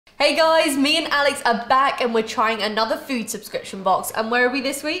Hey guys, me and Alex are back and we're trying another food subscription box. And where are we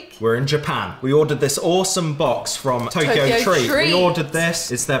this week? We're in Japan. We ordered this awesome box from Tokyo Treat. We ordered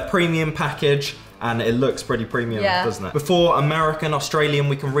this. It's their premium package and it looks pretty premium, doesn't it? Before American, Australian,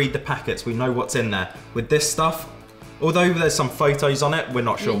 we can read the packets. We know what's in there. With this stuff, although there's some photos on it, we're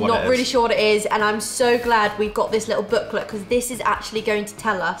not sure what it is. Not really sure what it is, and I'm so glad we've got this little booklet because this is actually going to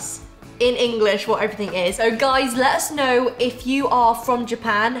tell us in English what everything is. So guys, let us know if you are from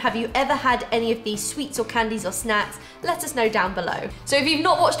Japan. Have you ever had any of these sweets or candies or snacks? Let us know down below. So if you've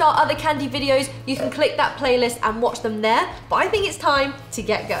not watched our other candy videos, you can click that playlist and watch them there. But I think it's time to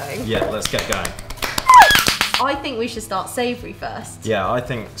get going. Yeah, let's get going. I think we should start savoury first. Yeah, I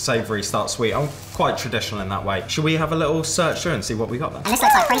think savoury starts sweet. I'm quite traditional in that way. Should we have a little search through and see what we got there? And this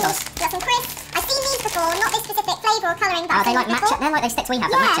looks like Pringles. Got some crisps. I've seen these before, not this specific flavour or colouring, but they like matcha. They're like those sticks we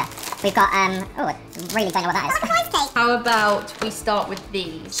have, but matcha. We've got, oh, I really don't know what that is. Like a rice cake. How about we start with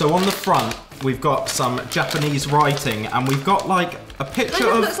these? So on the front, we've got some Japanese writing, and we've got like a picture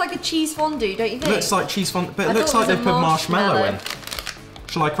of... It looks like a cheese fondue, don't you think? Looks like cheese fondue, but it looks like they put marshmallow in.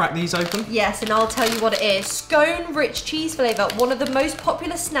 Shall I crack these open? Yes, and I'll tell you what it is. Scone rich cheese flavour, one of the most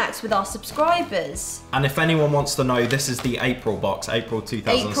popular snacks with our subscribers. And if anyone wants to know, this is the April box, April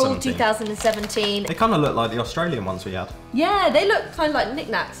 2017. April 2017. They kind of look like the Australian ones we had. Yeah, they look kind of like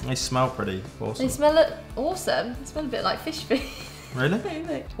knickknacks. They smell pretty awesome. They smell awesome. They smell a bit like fish feet.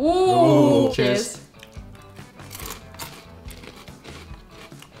 Really? Ooh, cheers.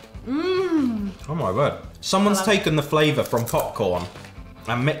 Mmm. Oh my word. Someone's taken the flavour from popcorn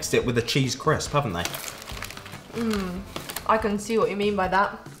and mixed it with a cheese crisp, haven't they? Mmm. I can see what you mean by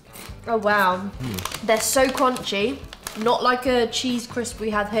that. Oh wow. They're so crunchy. Not like a cheese crisp we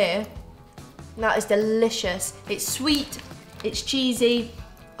had here. That is delicious. It's sweet, it's cheesy.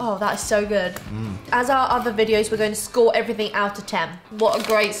 Oh, that is so good. As our other videos, we're going to score everything out of 10. What a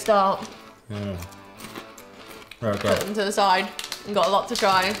great start. Very Put good. them to the side. We've got a lot to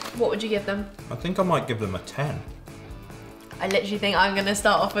try. What would you give them? I think I might give them a 10. I literally think I'm gonna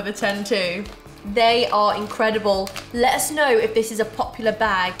start off with a 10 too. They are incredible. Let us know if this is a popular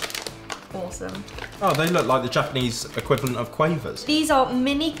bag. Awesome. Oh, they look like the Japanese equivalent of Quavers. These are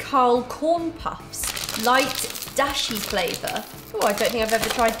mini Carl corn puffs. Light dashi flavour. Oh, I don't think I've ever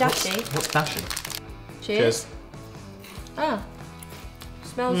tried dashi. What's dashi? Cheers. Ah,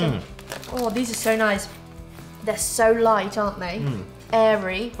 smells them. Oh, these are so nice. They're so light, aren't they?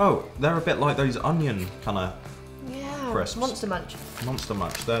 Airy. Oh, they're a bit like those onion kind of crisps. Monster Munch. Monster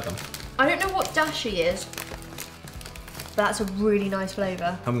Munch, they're them. I don't know what dashi is, but that's a really nice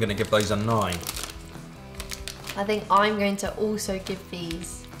flavour. I'm going to give those a 9. I think I'm going to also give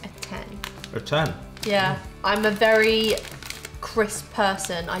these a 10. A 10? Yeah, I'm a very crisp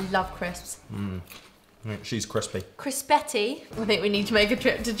person. I love crisps. She's crispy. Crispetti. I think we need to make a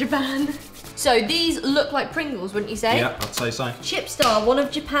trip to Japan. So these look like Pringles, wouldn't you say? Yeah, I'd say so. Chipstar, one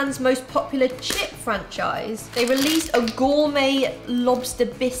of Japan's most popular chip franchise. They released a gourmet lobster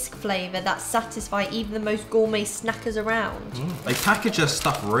bisque flavour that satisfy even the most gourmet snackers around. They package their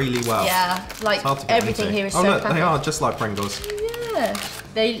stuff really well. Yeah, like everything here is so look, packaged. they are just like Pringles. Yeah.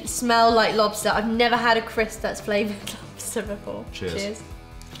 They smell like lobster. I've never had a crisp that's flavoured lobster before. Cheers.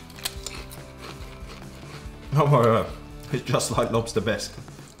 Oh my god, it's just like lobster bisque.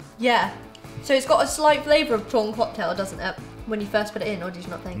 Yeah. So it's got a slight flavour of prawn cocktail, doesn't it? When you first put it in, or did you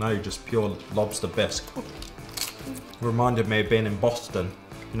not think? No, just pure lobster bisque. Reminded me of being in Boston.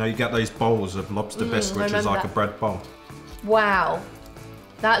 You know, you get those bowls of lobster bisque, which is like a bread bowl. Wow.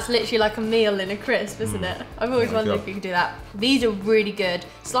 That's literally like a meal in a crisp, isn't it? I've always wondered if you could do that. These are really good.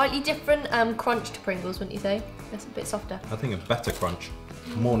 Slightly different crunch to Pringles, wouldn't you say? It's a bit softer. I think a better crunch.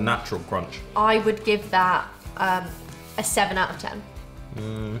 More natural crunch. I would give that a 7 out of 10.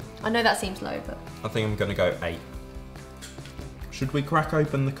 I know that seems low, but... I think I'm gonna go 8. Should we crack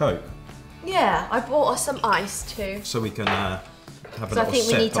open the Coke? Yeah, I bought us some ice too. So we can have a So I little think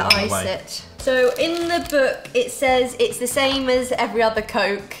we need to sip along the ice way. it. So in the book, it says it's the same as every other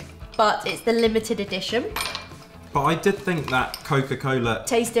Coke, but it's the limited edition. But I did think that Coca-Cola...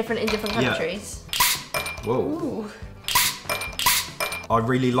 Tastes different in different countries. Whoa. Ooh. I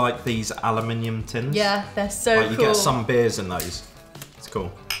really like these aluminium tins. Yeah, they're so like, cool. You get some beers in those. It's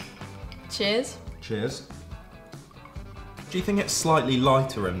cool. Cheers. Cheers. Do you think it's slightly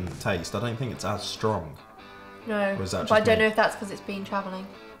lighter in taste? I don't think it's as strong. No, Or is that but I just don't me? know if that's because it's been travelling.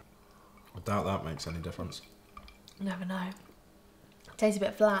 I doubt that makes any difference. Never know. Tastes a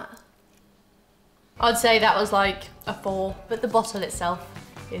bit flat. I'd say that was like a 4, but the bottle itself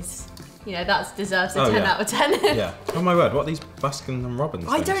is you know, that deserves a 10 out of 10. Yeah. Oh my word, what are these Baskin and Robbins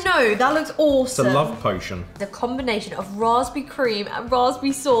things? I don't know, that looks awesome. It's a love potion. The combination of raspberry cream and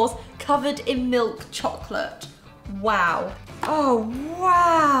raspberry sauce covered in milk chocolate. Wow. Oh,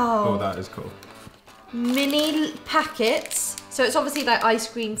 wow. Oh, that is cool. Mini packets. So it's obviously like ice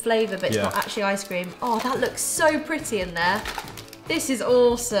cream flavour, but it's not actually ice cream. Oh, that looks so pretty in there. This is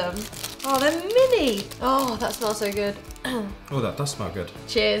awesome. Oh, they're mini. Oh, that smells so good. Oh, that does smell good.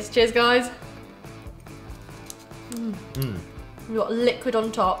 Cheers. Cheers, guys. We've got liquid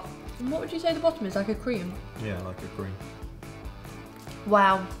on top. And what would you say the bottom is? Like a cream? Yeah, like a cream.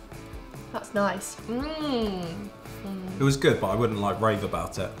 Wow. That's nice. It was good, but I wouldn't like rave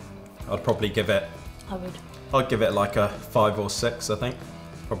about it. I'd probably give it... I would. I'd give it like a 5 or 6, I think.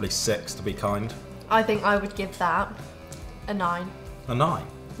 Probably 6 to be kind. I think I would give that a 9. A 9?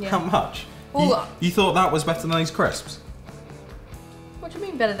 Yeah. How much? Well, you thought that was better than these crisps? What do you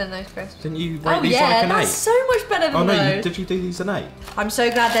mean better than those crisps? Didn't you rate these like an 8? That's so much better than those. Did you do these an 8? I'm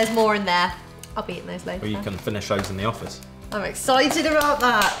so glad there's more in there. I'll be eating those later. Or you can finish those in the office. I'm excited about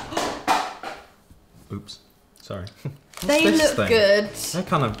that. Oops. Sorry. They look good. They're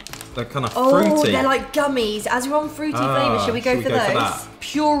kind of fruity. Oh, they're like gummies. As we're on fruity flavours, should we go for those?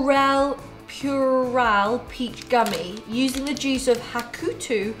 For Purell Peach Gummy. Using the juice of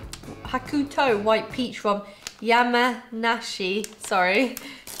Hakuto white peach from Yamanashi,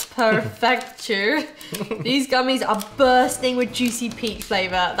 Prefecture. These gummies are bursting with juicy peach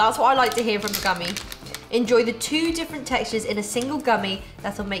flavour. That's what I like to hear from a gummy. Enjoy the 2 different textures in a single gummy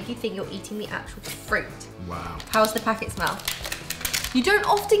that'll make you think you're eating the actual fruit. Wow. How's the packet smell? You don't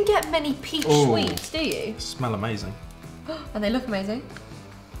often get many peach sweets, do you? Smell amazing. And they look amazing.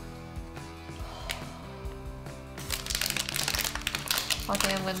 I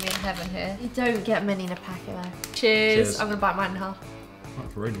think I'm going to be in heaven here. You don't get many in a packet though. Cheers. I'm going to bite mine in half.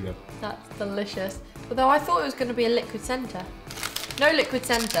 That's really good. That's delicious. Although I thought it was going to be a liquid centre. No liquid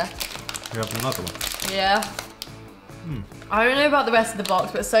centre. We have another one. Yeah. I don't know about the rest of the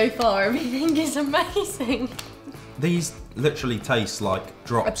box, but so far everything is amazing. These literally taste like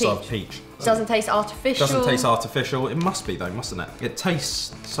drops of peach. It doesn't taste artificial. Doesn't taste artificial. It must be though, mustn't it? It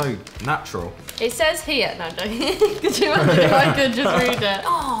tastes so natural. It says here, no, could you imagine if I could just read it?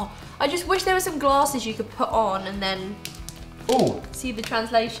 Oh, I just wish there were some glasses you could put on and then see the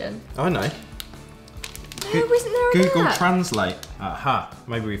translation. I know. No, isn't there a Google map? Translate. Aha,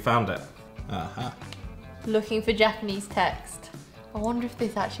 maybe we found it. Aha. Looking for Japanese text. I wonder if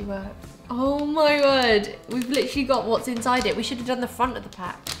this actually works. Oh my word, we've literally got what's inside it. We should have done the front of the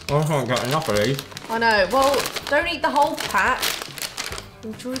pack. I can't get enough of these. I know, well, don't eat the whole pack.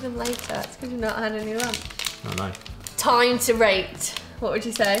 Enjoy them later. It's because you've not had any lunch. I know. Time to rate. What would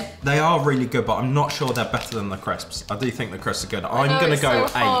you say? They are really good, but I'm not sure they're better than the crisps. I do think the crisps are good. I'm going to go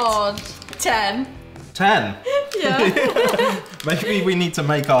 8. Hard. 10. 10? Yeah. Maybe we need to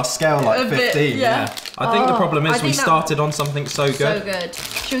make our scale like 15. Yeah. I think the problem is we started on something so good. So good.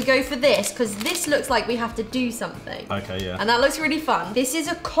 Should we go for this? Because this looks like we have to do something. Okay, yeah. And that looks really fun. This is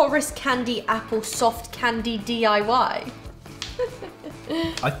a Chorus Candy Apple Soft Candy DIY.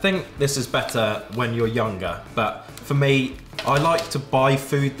 I think this is better when you're younger, but for me, I like to buy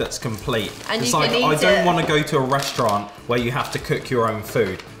food that's complete. And it's you like can eat I don't it. want to go to a restaurant where you have to cook your own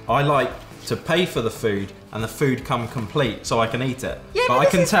food. I like to pay for the food and the food come complete so I can eat it. Yeah, but I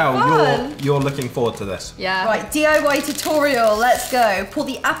can tell you're looking forward to this. Yeah. Right, DIY tutorial, let's go. Pour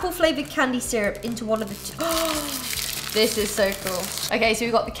the apple flavoured candy syrup into one of the This is so cool. Okay, so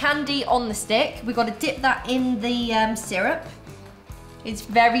we've got the candy on the stick. We've got to dip that in the syrup. It's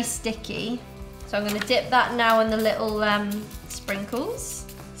very sticky. So I'm going to dip that now in the little sprinkles.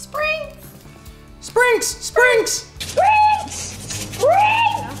 Springs! Springs! Springs! Springs!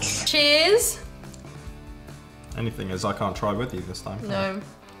 Springs! Cheers! Anything is I can't try with you this time. No.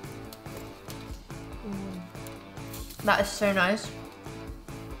 That is so nice.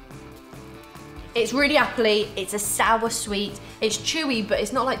 It's really appley. It's a sour sweet. It's chewy, but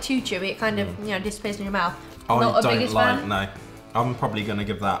it's not like too chewy. It kind of, you know, disappears in your mouth. Not a biggest fan. No. I'm probably going to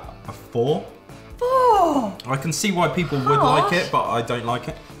give that a 4. 4? I can see why people would like it, but I don't like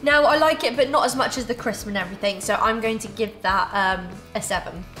it. No, I like it, but not as much as the crisp and everything. So I'm going to give that a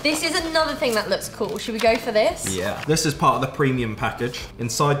 7. This is another thing that looks cool. Should we go for this? Yeah. This is part of the premium package.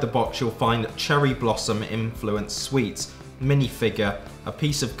 Inside the box, you'll find cherry blossom influenced sweets, minifigure, a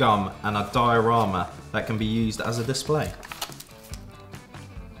piece of gum, and a diorama that can be used as a display.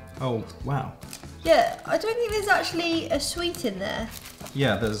 Oh, wow. Yeah, I don't think there's actually a sweet in there.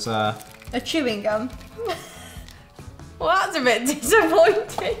 Yeah, there's a chewing gum. Well, that's a bit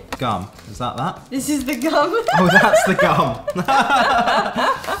disappointing. Gum. Is that? This is the gum. Oh, that's the gum.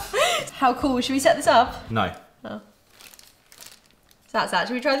 How cool. Should we set this up? No. Oh. So that's that.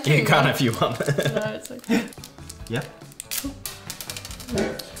 Should we try the chewing You can gum? if you want. No, it's okay. Yeah.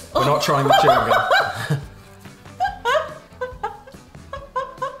 We're not trying the chewing gum.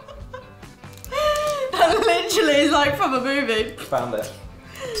 That literally is like from a movie. Found it.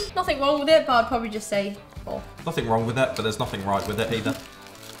 Nothing wrong with it, but I'd probably just say 4. Nothing wrong with it, but there's nothing right with it either.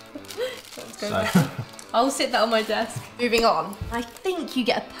 So. I'll sit that on my desk. Moving on. I think you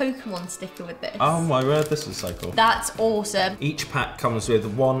get a Pokemon sticker with this. Oh my word, this is so cool. That's awesome. Each pack comes with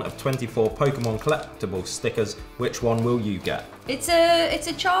one of 24 Pokemon collectible stickers. Which one will you get? It's a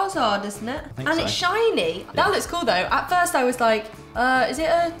Charizard, isn't it? I think and so. it's shiny. That looks cool though. At first I was like, is it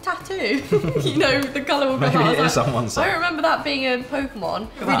a tattoo? You know, the colour will come Maybe out. it is on one side. I remember that being a Pokemon.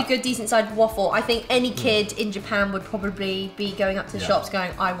 A really good, decent sized waffle. I think any kid in Japan would probably be going up to the shops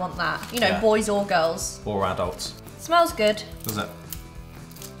going, I want that. You know, boys or girls. Or adults. Smells good. Does it?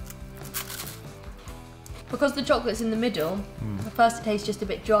 Because the chocolate's in the middle, at first it tastes just a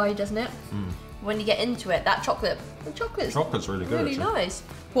bit dry, doesn't it? When you get into it, the chocolate's really good. really actually. nice.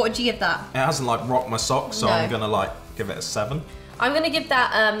 What would you give that? It hasn't like rocked my socks, so No. I'm gonna like give it a 7. I'm gonna give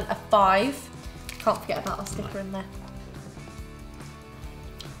that a 5. Can't forget about our sticker in there.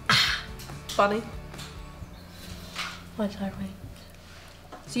 Funny. Why did I wait?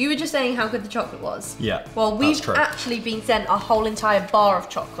 So you were just saying how good the chocolate was? Yeah, Well, we've that's true. actually been sent a whole entire bar of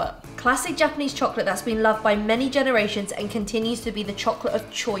chocolate. Classic Japanese chocolate that's been loved by many generations and continues to be the chocolate of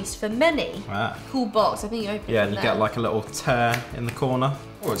choice for many. Ah. Cool box. I think you open it Yeah, from and you there. get like a little tear in the corner.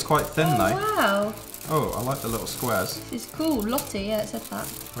 Oh, it's quite thin though. Wow. Oh, I like the little squares. This is cool. Lottie, yeah, it said that.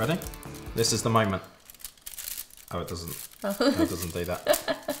 Ready? This is the moment. Oh, it doesn't. No, it doesn't do that.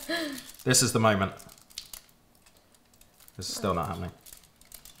 This is the moment. This is still not happening.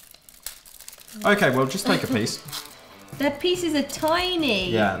 Okay, well, just take a piece. Their pieces are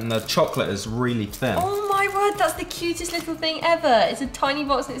tiny. Yeah, and the chocolate is really thin. Oh my word, that's the cutest little thing ever. It's a tiny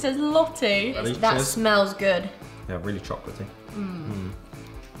box and it says Lottie. Ready? That Cheers. smells good. Yeah, really chocolatey.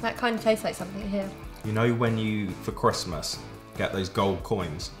 That kind of tastes like something here. You know when you, for Christmas, get those gold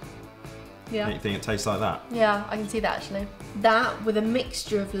coins? Yeah. You think it tastes like that? Yeah, I can see that actually. That with a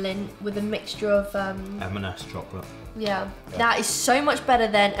mixture of Lindt, with a mixture of M&S chocolate. yeah. That is so much better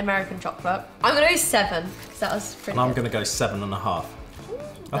than American chocolate. I'm gonna go 7 because that was pretty. And I'm good. gonna go 7.5.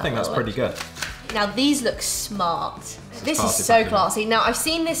 I think that's pretty good. Now these look smart. This is classy so packaging. classy. Now I've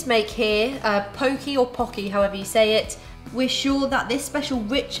seen this make here, Pokey or Pocky, however you say it. We're sure that this special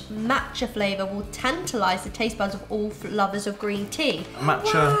rich matcha flavour will tantalise the taste buds of all lovers of green tea.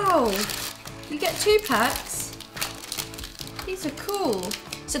 Matcha. Wow! You get 2 packs. These are cool.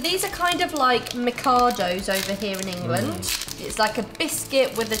 So these are kind of like Mikados over here in England. It's like a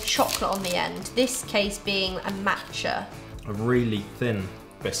biscuit with a chocolate on the end. This case being a matcha. A really thin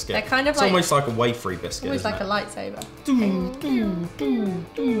biscuit. They're kind of it's like- almost like a wafery biscuit, Almost isn't like it? a lightsaber.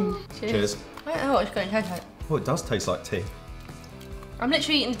 Cheers. I don't know what it's going to taste like. Oh, it does taste like tea. I'm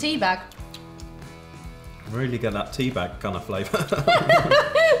literally eating a tea bag. Really get that tea bag kind of flavour.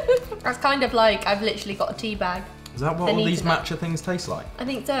 That's kind of like I've literally got a tea bag. Is that what Then all these eating it. matcha things taste like? I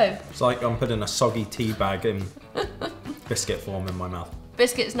think so. It's like I'm putting a soggy tea bag in biscuit form in my mouth.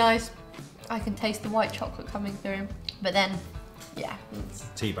 Biscuit's nice. I can taste the white chocolate coming through. But then, yeah, it's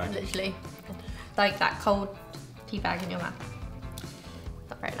Tea bag. literally like that cold tea bag in your mouth.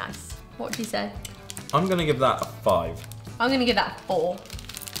 Not very nice. What would you say? I'm gonna give that a 5. I'm going to give that a 4.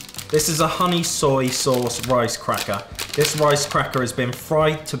 This is a honey soy sauce rice cracker. This rice cracker has been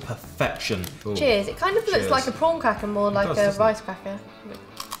fried to perfection. Ooh. Cheers. It kind of looks Cheers. like a prawn cracker more like does, a doesn't it? rice cracker.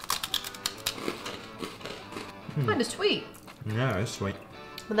 Kind of sweet. Yeah, it's sweet.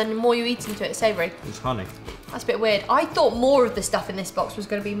 But then the more you eat into it, it's savoury. It's honey. That's a bit weird. I thought more of the stuff in this box was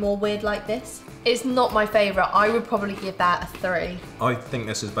going to be more weird like this. It's not my favourite. I would probably give that a 3. I think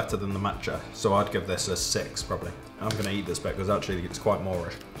this is better than the matcha, so I'd give this a 6 probably. I'm gonna eat this bit because actually it's quite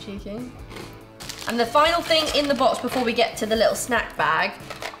moreish. Cheeky. And the final thing in the box before we get to the little snack bag,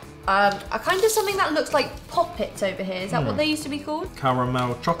 are kind of something that looks like Poppets over here. Is that what they used to be called?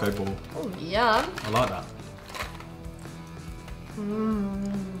 Caramel choco ball. Oh, yum. I like that.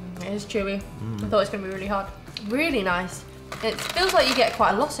 It is chewy. I thought it was going to be really hard. Really nice. It feels like you get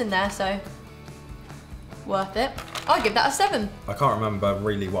quite a lot in there, so worth it. I'll give that a 7. I can't remember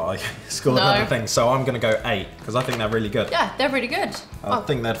really what I scored No. on the thing, so I'm gonna go 8 because I think they're really good. Yeah, they're really good. I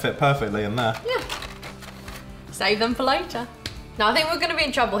think they'd fit perfectly in there. Yeah. Save them for later. Now I think we're going to be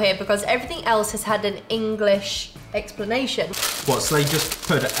in trouble here because everything else has had an English explanation. What, so they just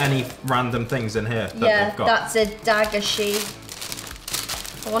put any random things in here that Yeah, they've got? that's a dagashi.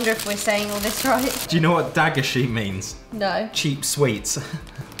 I wonder if we're saying all this right. Do you know what dagashi means? No. Cheap sweets.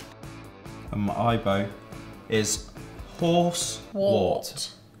 and my Ibo is horse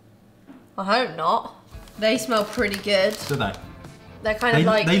wort. I hope not. They smell pretty good. Do they? They're kind of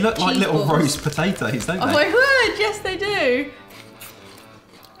like They look like little balls. roast potatoes, don't they? Oh my word, yes they do.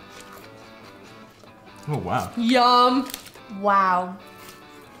 Oh wow. Yum. Wow.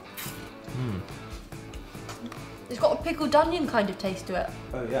 It's got a pickled onion kind of taste to it.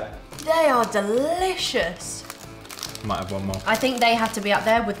 Oh yeah. They are delicious. Might have one more. I think they have to be up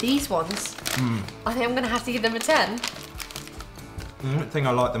there with these ones. I think I'm gonna have to give them a 10. I don't think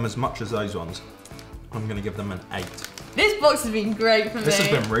I like them as much as those ones. I'm gonna give them an 8. This box has been great for me. This has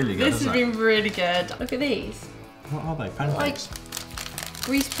been really good, This has been really good. Look at these. What are they? Pancakes?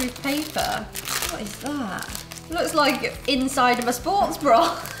 Like greaseproof paper. What is that? Looks like inside of a sports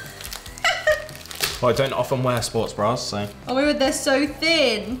bra. Well, I don't often wear sports bras, so. Oh my god, they're so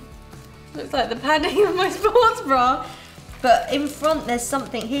thin. Looks like the padding of my sports bra. But in front, there's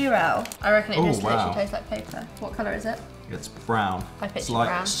something here, Al. I reckon it just literally tastes like paper. What colour is it? It's brown. I picked it's like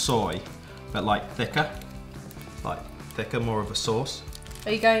brown. soy, but like thicker. Like thicker, more of a sauce.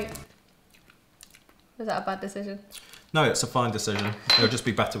 Are you going... Was that a bad decision? No, it's a fine decision. It'll just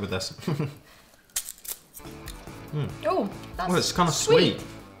be better with this. Oh, that's Well, it's kind of sweet.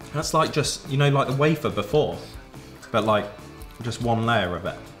 That's like just, you know, like the wafer before, but like just one layer of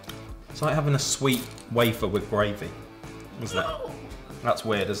it. It's like having a sweet wafer with gravy, isn't it? That's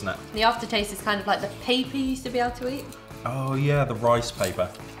weird, isn't it? The aftertaste is kind of like the paper you used to be able to eat. Oh yeah, the rice paper.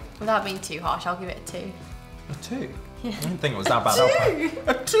 Without being too harsh, I'll give it a 2. A 2? Yeah. I didn't think it was that bad. A 2?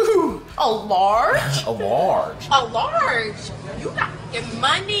 A 2! A large? A large. A large. You got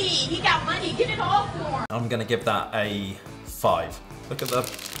money. He got money. Get it all for him. I'm gonna give that a 5. Look at the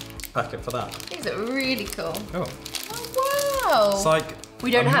packet for that. These are really cool. Oh. Oh, wow. It's like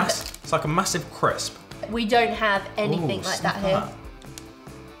We don't have It's like a massive crisp. We don't have anything Ooh, like sniff that here.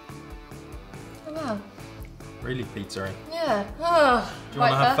 Oh, wow. Really pizza-y. Yeah. Oh, Do you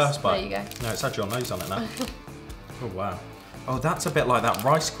want to have first bite? There you go. No, it's had your nose on it now. Oh wow. Oh, that's a bit like that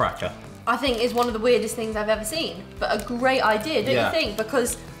rice cracker. I think it's one of the weirdest things I've ever seen, but a great idea, don't you think?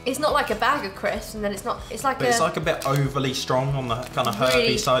 Because it's not like a bag of crisps, and then it's not. It's like But it's like a bit overly strong on the kind of herby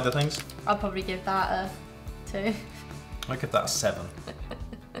Really? side of things. I'll probably give that a 2. I give that a 7.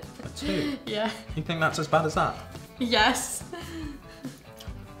 A 2. Yeah. You think that's as bad as that? Yes.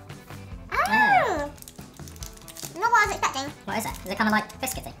 Oh! Not what I was expecting. What is it? Is it kind of like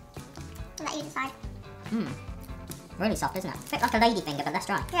biscuity? I'll let you decide. Really soft, isn't it? A bit like a lady finger, but less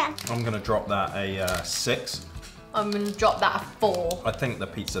dry. Yeah. I'm gonna drop that a 6. I'm gonna drop that a 4. I think the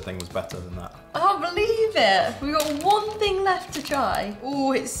pizza thing was better than that. I can't believe it. We've got one thing left to try.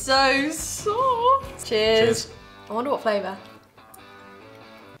 Oh, it's so soft. Cheers. Cheers. I wonder what flavour.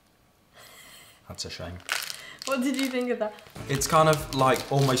 That's a shame. What did you think of that? It's kind of like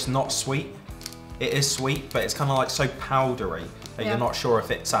almost not sweet. It is sweet, but it's kind of like so powdery that you're not sure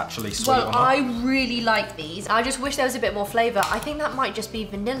if it's actually sweet or not. I really like these. I just wish there was a bit more flavour. I think that might just be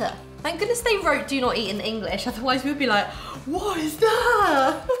vanilla. Thank goodness they wrote do not eat in English, otherwise we'd be like, what is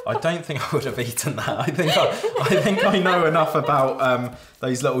that? I don't think I would have eaten that. I think I know enough about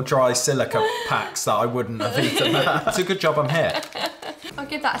those little dry silica packs that I wouldn't have eaten that. It's a good job I'm here. I'll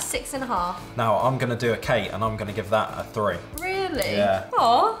give that a 6.5. Now I'm gonna do a Kate and I'm gonna give that a 3. Really? Yeah.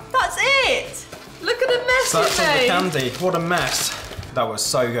 Aw, that's it. Look at the mess So you that's all the made. candy. What a mess. That was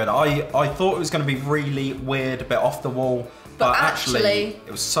so good. I thought it was gonna be really weird, a bit off the wall, but actually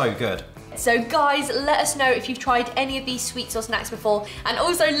it was so good. So guys, let us know if you've tried any of these sweets or snacks before, and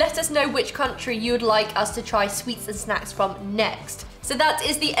also let us know which country you would like us to try sweets and snacks from next. So that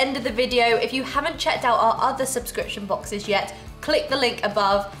is the end of the video. If you haven't checked out our other subscription boxes yet, click the link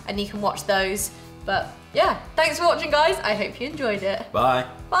above and you can watch those. But yeah, thanks for watching guys. I hope you enjoyed it. Bye.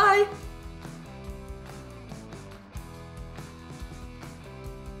 Bye.